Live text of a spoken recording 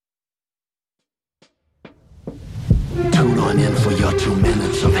Everyone in for your 2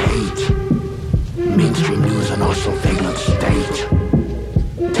 minutes of hate. Mainstream news and our surveillance state.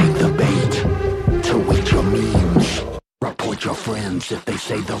 Take the bait. Tweet your memes. Report your friends if they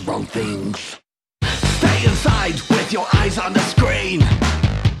say the wrong things. Stay inside with your eyes on the screen.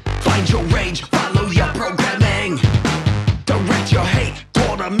 Find your rage, follow your programming. Direct your hate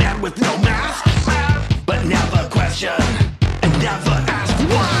toward a man with no mask. But never question and never ask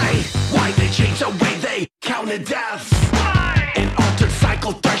why. Why they change the way they counted deaths. And altered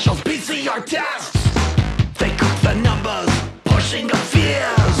cycle thresholds, PCR tests. They cook the numbers, pushing the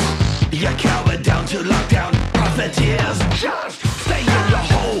fears. You cower down to lockdown, profiteers. Just stay in your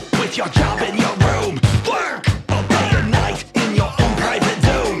hole with your job in your room. Work all day and night in your own private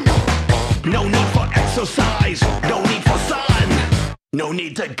doom. No need for exercise, no need for sun. No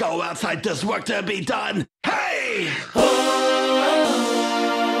need to go outside, there's work to be done. Hey!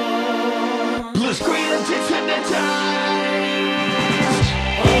 Blue screen and hypnotized.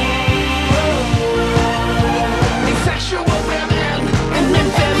 Asexual women and men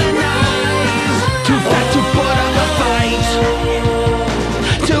feminized. Too fat to put up a fight.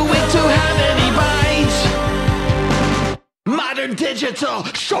 Too weak to have any bite. Modern digital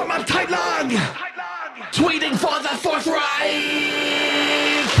Sturmabteilung Tweeting for the Fourth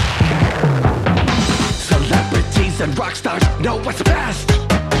Reich. Celebrities and rockstars know what's best.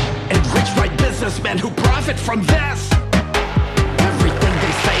 And rich right businessmen who profit from this. Everything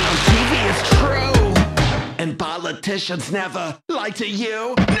they say on TV is true. And politicians never lie to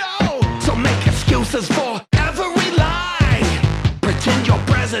you. No! So make excuses for every lie. Pretend your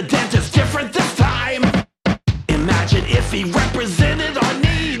president is different this time. Imagine if he represented our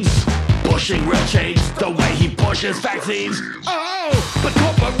needs. Pushing real change the way he pushes vaccines. Oh, but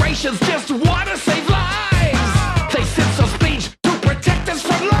corporations just want to save lives. They censor speech to protect us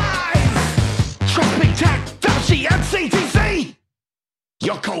from lies. Trust Big Tech, Fauci, and CTC.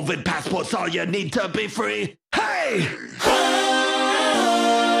 Your COVID passport's all you need to be free. Hey!